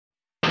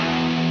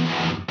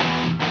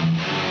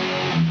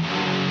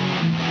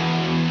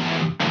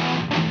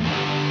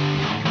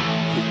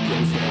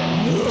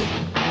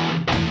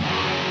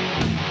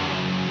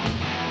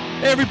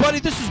everybody,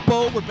 this is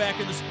Bo. We're back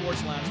in the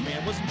Sports Lounge,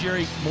 man. Wasn't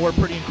Jerry Moore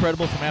pretty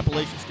incredible from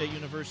Appalachian State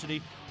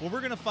University? Well,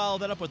 we're going to follow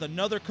that up with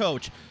another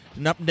coach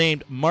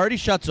named Marty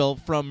Schaetzle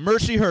from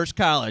Mercyhurst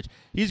College.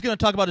 He's going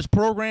to talk about his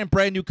program,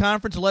 brand new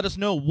conference, and let us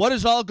know what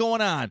is all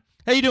going on.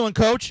 How you doing,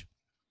 Coach?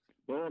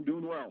 Well, I'm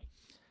doing well.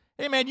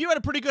 Hey, man, you had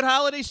a pretty good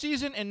holiday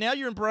season, and now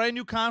you're in brand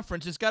new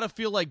conference. It's got to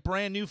feel like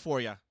brand new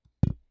for you.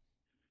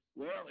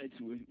 Well,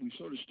 we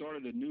sort of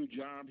started a new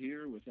job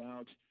here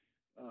without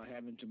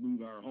having to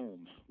move our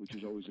home, which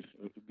is always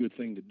a good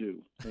thing to do.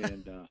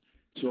 And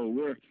so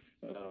we're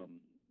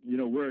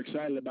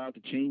excited about the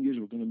changes.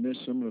 We're going to miss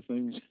some of the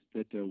things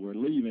that we're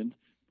leaving,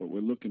 but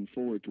we're looking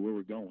forward to where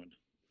we're going.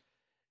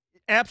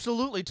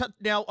 Absolutely.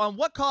 Now,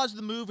 what caused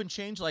the move and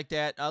change like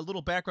that? A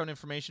little background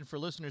information for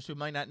listeners who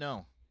might not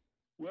know.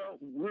 Well,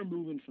 we're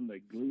moving from the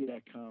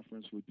GLIAC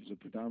Conference, which is a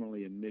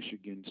predominantly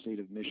a state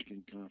of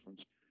Michigan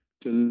conference,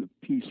 to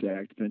the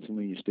PSAC,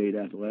 Pennsylvania State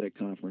Athletic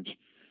Conference,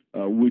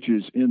 which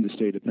is in the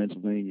state of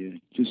Pennsylvania.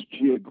 Just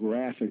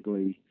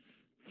geographically,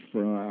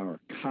 for our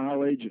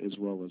college as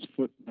well as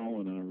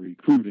football and our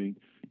recruiting,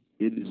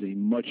 it is a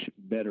much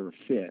better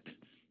fit,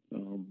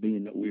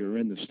 being that we are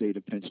in the state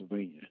of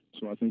Pennsylvania.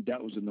 So I think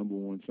that was the number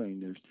one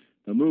thing.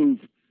 The move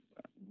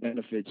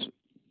benefits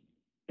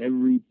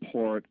every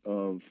part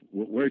of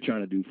what we're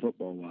trying to do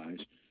football-wise,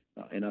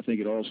 and I think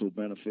it also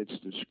benefits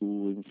the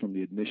school even from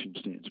the admission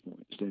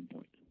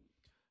standpoint.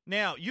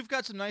 Now, you've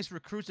got some nice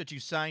recruits that you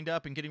signed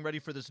up and getting ready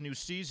for this new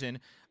season.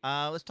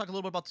 Let's talk a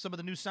little bit about some of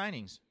the new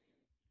signings.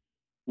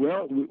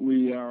 Well,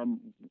 we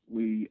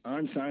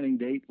on signing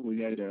date,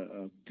 we had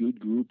a good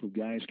group of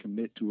guys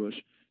commit to us.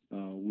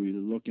 We're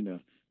looking to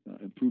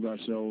improve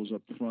ourselves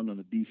up front on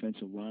the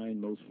defensive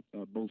line,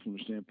 both from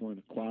the standpoint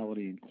of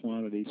quality and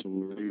quantity. So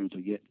we were able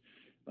to get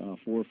 4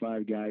 or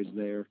 5 guys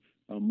there.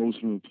 Most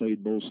of them have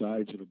played both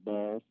sides of the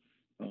ball,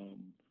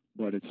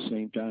 but at the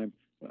same time,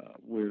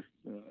 we're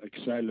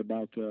excited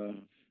about a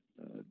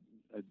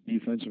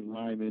defensive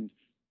lineman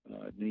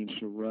named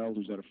Sorrell,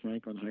 who's out of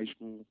Franklin High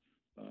School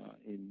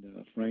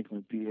in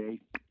Franklin,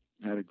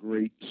 PA. Had a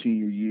great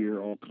senior year,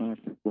 all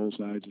conference, both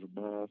sides of the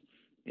ball,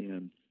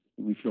 and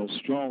we feel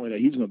strongly that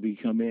he's going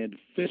to come in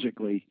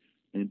physically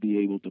and be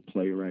able to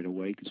play right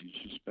away because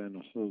he's just spent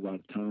a whole lot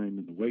of time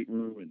in the weight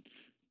room, and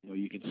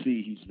you can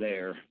see he's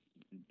there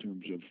in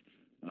terms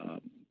of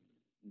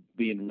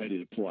being ready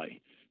to play.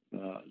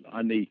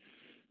 On the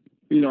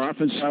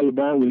offensive side of the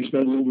ball, we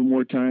spent a little bit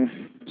more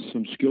time,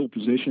 some skill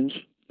positions,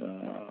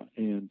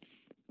 and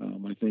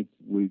I think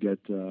we got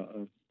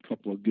a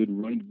couple of good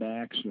running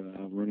backs.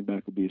 Our running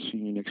back will be a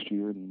senior next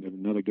year, and we have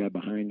another guy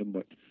behind him,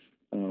 but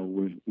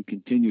we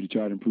continue to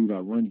try to improve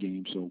our run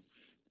game, so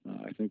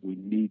I think we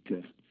need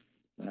to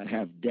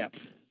have depth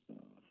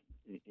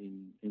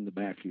in the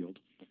backfield.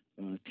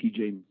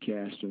 T.J.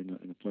 McCaster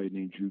and a player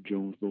named Drew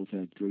Jones both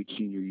had great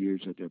senior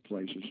years at their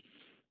places.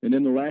 And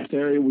then the last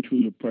area, which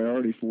was a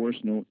priority for us,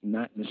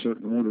 not in a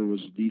certain order, was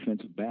the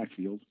defensive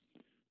backfield.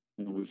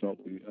 We felt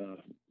we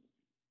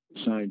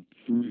signed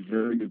 3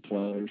 very good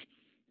players,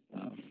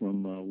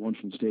 from one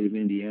from the state of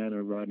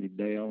Indiana, Rodney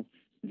Dale,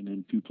 and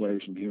then 2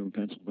 players from here in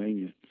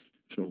Pennsylvania.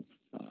 So,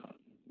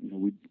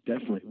 we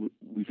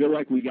feel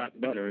like we got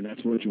better, and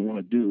that's what you want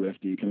to do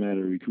after you come out of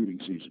the recruiting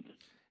season.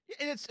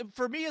 And it's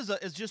for me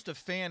as just a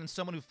fan and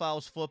someone who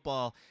follows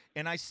football,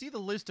 and I see the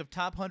list of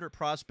top 100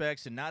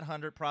 prospects and not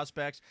 100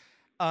 prospects.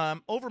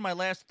 Over my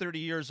last 30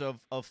 years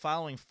of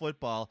following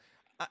football,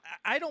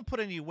 I don't put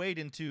any weight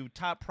into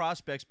top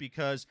prospects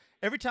because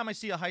every time I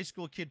see a high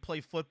school kid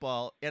play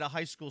football at a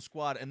high school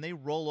squad and they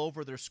roll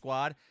over their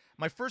squad,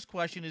 my first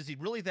question is he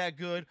really that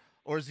good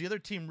or is the other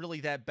team really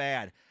that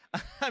bad?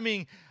 I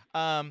mean,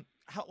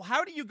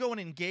 how do you go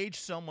and engage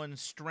someone's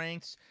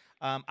strengths?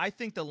 I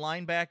think the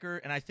linebacker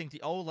and I think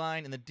the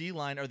O-line and the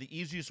D-line are the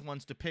easiest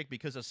ones to pick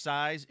because of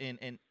size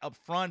and up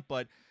front,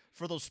 but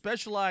for those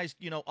specialized,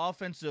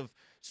 offensive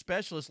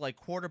specialists like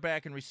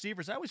quarterback and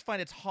receivers, I always find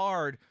it's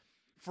hard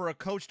for a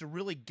coach to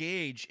really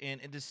gauge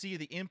and to see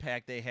the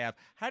impact they have.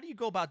 How do you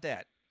go about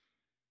that?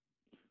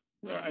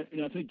 Well,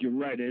 I think you're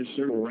right. There's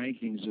certain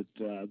rankings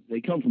that they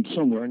come from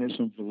somewhere, and there's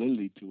some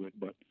validity to it,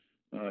 but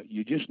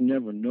you just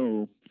never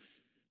know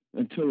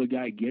until a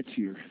guy gets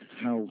here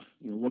how,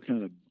 what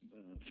kind of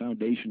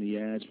foundation he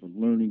has for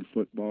learning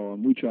football,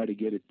 and we try to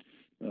get it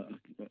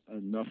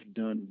enough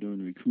done during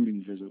the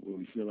recruiting visit where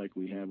we feel like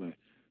we have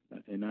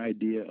an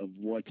idea of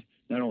what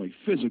not only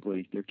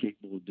physically they're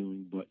capable of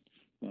doing, but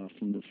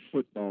from the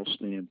football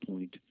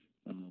standpoint.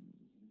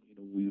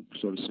 We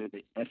sort of said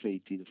the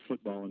FAT, the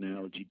football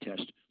analogy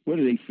test. Where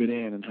do they fit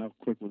in, and how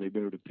quick will they be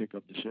able to pick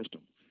up the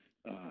system?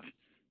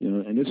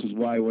 And this is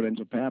why what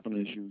ends up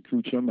happening is you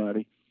recruit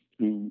somebody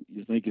who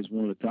you think is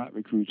one of the top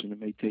recruits, and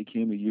it may take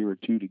him a year or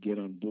 2 to get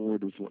on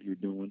board with what you're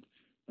doing,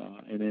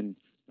 and then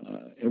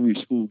every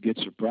school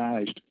gets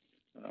surprised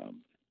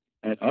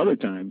at other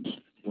times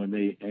when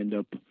they end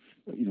up,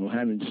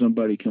 having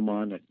somebody come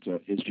on that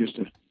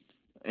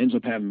ends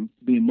up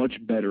being much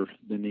better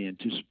than they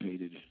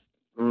anticipated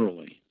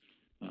early,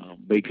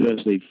 because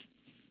they've,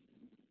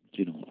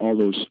 all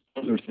those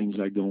other things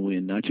that go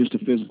in, not just the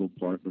physical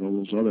part, but all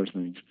those other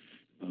things.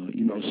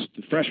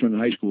 The freshmen in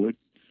high school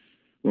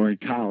or in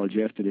college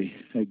after they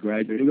had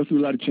graduated, they go through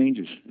a lot of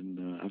changes,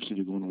 and obviously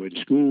they're going away to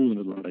school and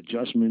a lot of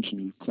adjustments,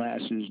 new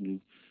classes, new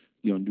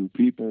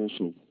people.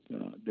 So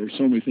there's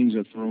so many things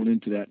that are thrown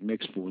into that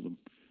mix for them.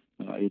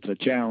 It's a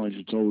challenge.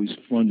 It's always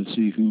fun to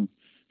see who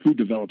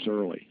develops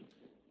early.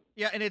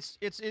 Yeah, and it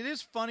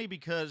is funny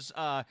because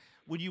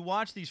when you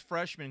watch these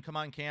freshmen come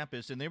on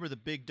campus, and they were the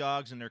big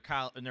dogs in their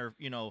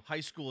high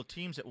school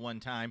teams at one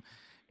time,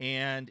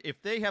 and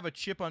if they have a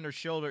chip on their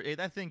shoulder,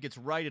 that thing gets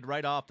righted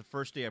right off the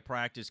first day of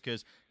practice,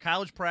 because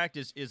college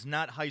practice is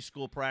not high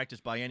school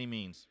practice by any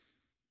means.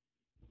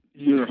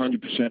 You're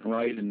 100%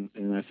 right, and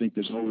I think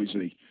there's always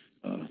a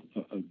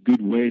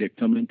good way to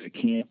come into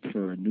camp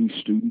for a new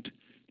student.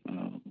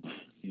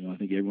 I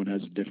think everyone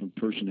has a different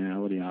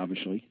personality,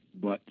 obviously,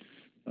 but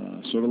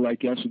sort of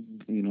like us,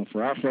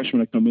 for our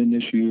freshmen that come in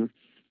this year,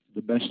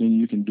 the best thing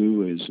you can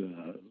do is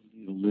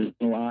listen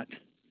a lot,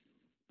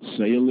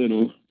 say a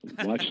little,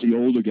 watch the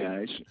older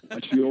guys,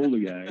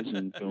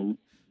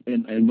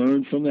 and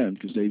learn from them,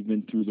 because they've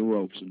been through the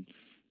ropes.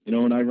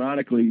 And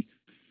ironically,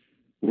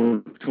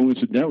 or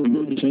coincidentally,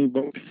 we're in the same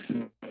boat.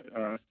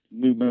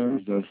 New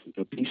members of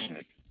the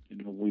PSAC.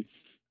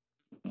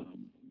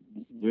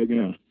 We're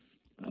gonna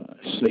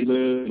say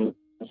little,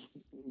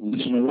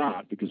 listen a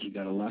lot, because we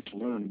got a lot to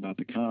learn about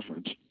the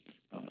conference,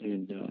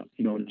 and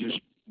just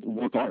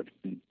work hard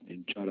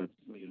and try to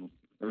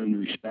earn the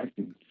respect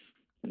and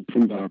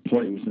improve our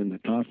play within the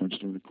conference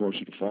during the course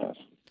of the fall.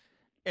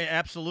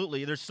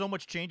 Absolutely. There's so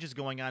much changes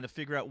going on to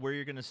figure out where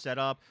you're going to set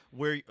up,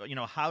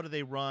 how do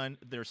they run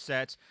their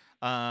sets,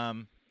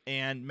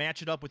 and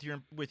match it up with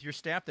your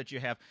staff that you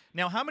have.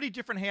 Now, how many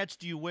different hats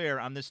do you wear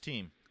on this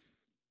team?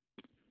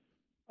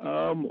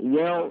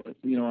 Well,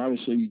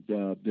 obviously,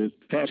 the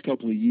past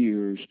couple of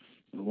years,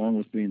 along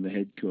with being the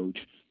head coach,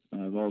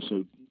 I've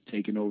also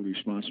taken over the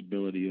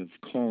responsibility of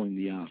calling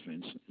the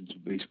offense, and so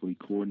basically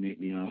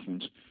coordinating the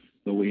offense.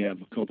 Though we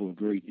have a couple of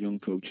great young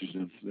coaches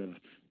that have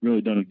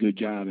really done a good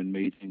job and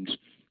made things,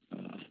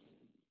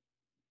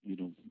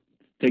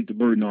 take the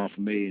burden off of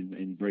me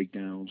and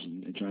breakdowns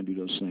and try and do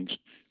those things.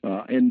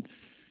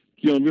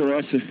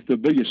 Really, that's the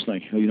biggest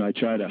thing. I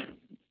try to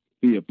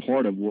be a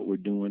part of what we're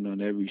doing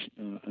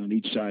on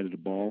each side of the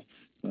ball,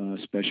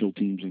 special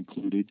teams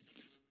included.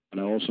 But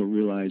I also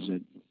realize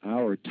that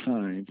our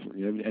time for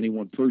any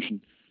one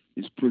person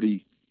is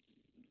pretty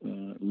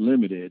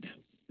limited,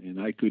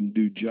 and I couldn't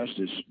do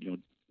justice,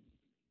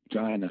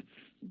 trying to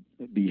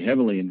be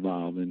heavily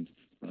involved in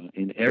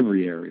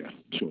every area.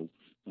 So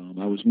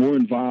I was more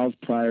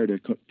involved prior to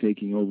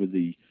taking over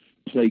the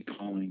play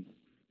calling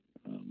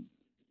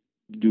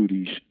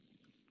duties,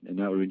 and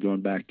that would have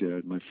gone back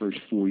to my first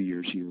 4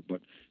 years here.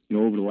 But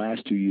over the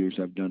last 2 years,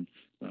 I've done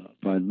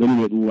probably a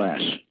little bit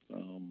less,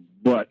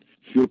 but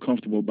feel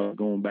comfortable about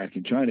going back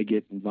and trying to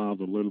get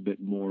involved a little bit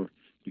more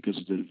because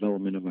of the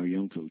development of our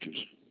young coaches.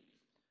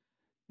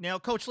 Now,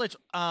 Coach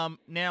Schaetzle,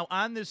 now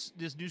on this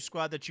new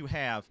squad that you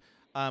have,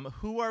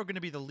 who are going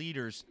to be the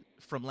leaders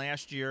from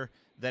last year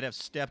that have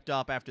stepped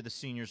up after the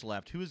seniors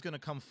left? Who is going to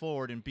come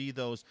forward and be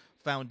those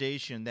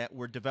foundation that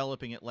were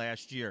developing it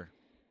last year?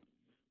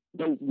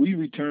 No, we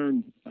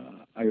return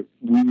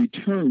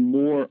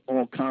more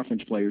all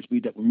conference players.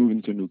 We're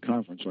moving to a new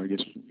conference, so I guess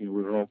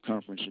we're all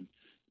conference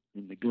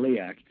in the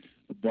GLIAC.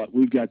 But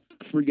we've got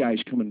 3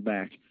 guys coming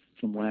back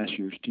from last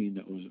year's team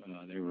that was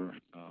they were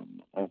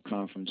all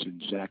conference,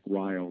 and Zach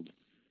Wild,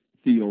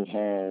 Theo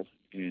Hall,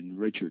 and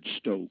Richard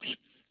Stokes.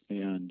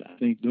 And I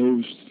think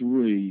those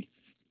 3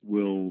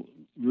 will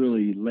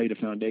really lay the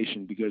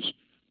foundation because,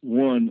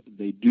 1,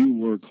 they do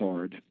work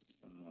hard,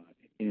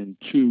 and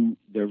 2,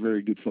 they're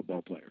very good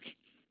football players.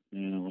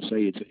 And I'll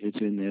say it's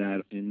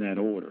in that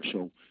order.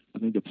 So I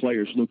think the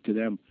players look to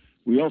them.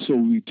 We also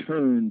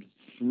returned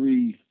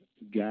 3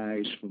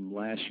 guys from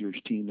last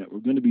year's team that were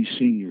going to be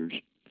seniors,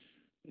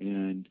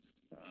 and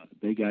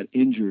they got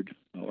injured,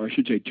 or I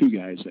should say 2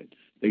 guys that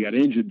they got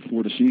injured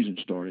before the season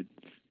started,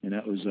 and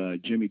that was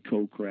Jimmy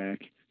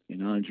Kokrak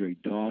and Andre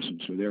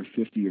Dawson. So they're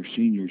 50-year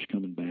seniors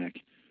coming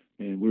back,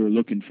 and we were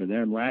looking for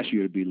them last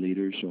year to be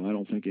leaders, so I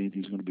don't think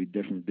anything's going to be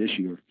different this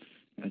year.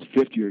 As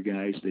 50-year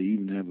guys, they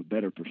even have a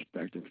better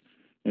perspective.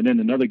 And then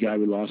another guy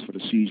we lost for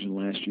the season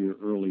last year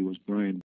early was Brian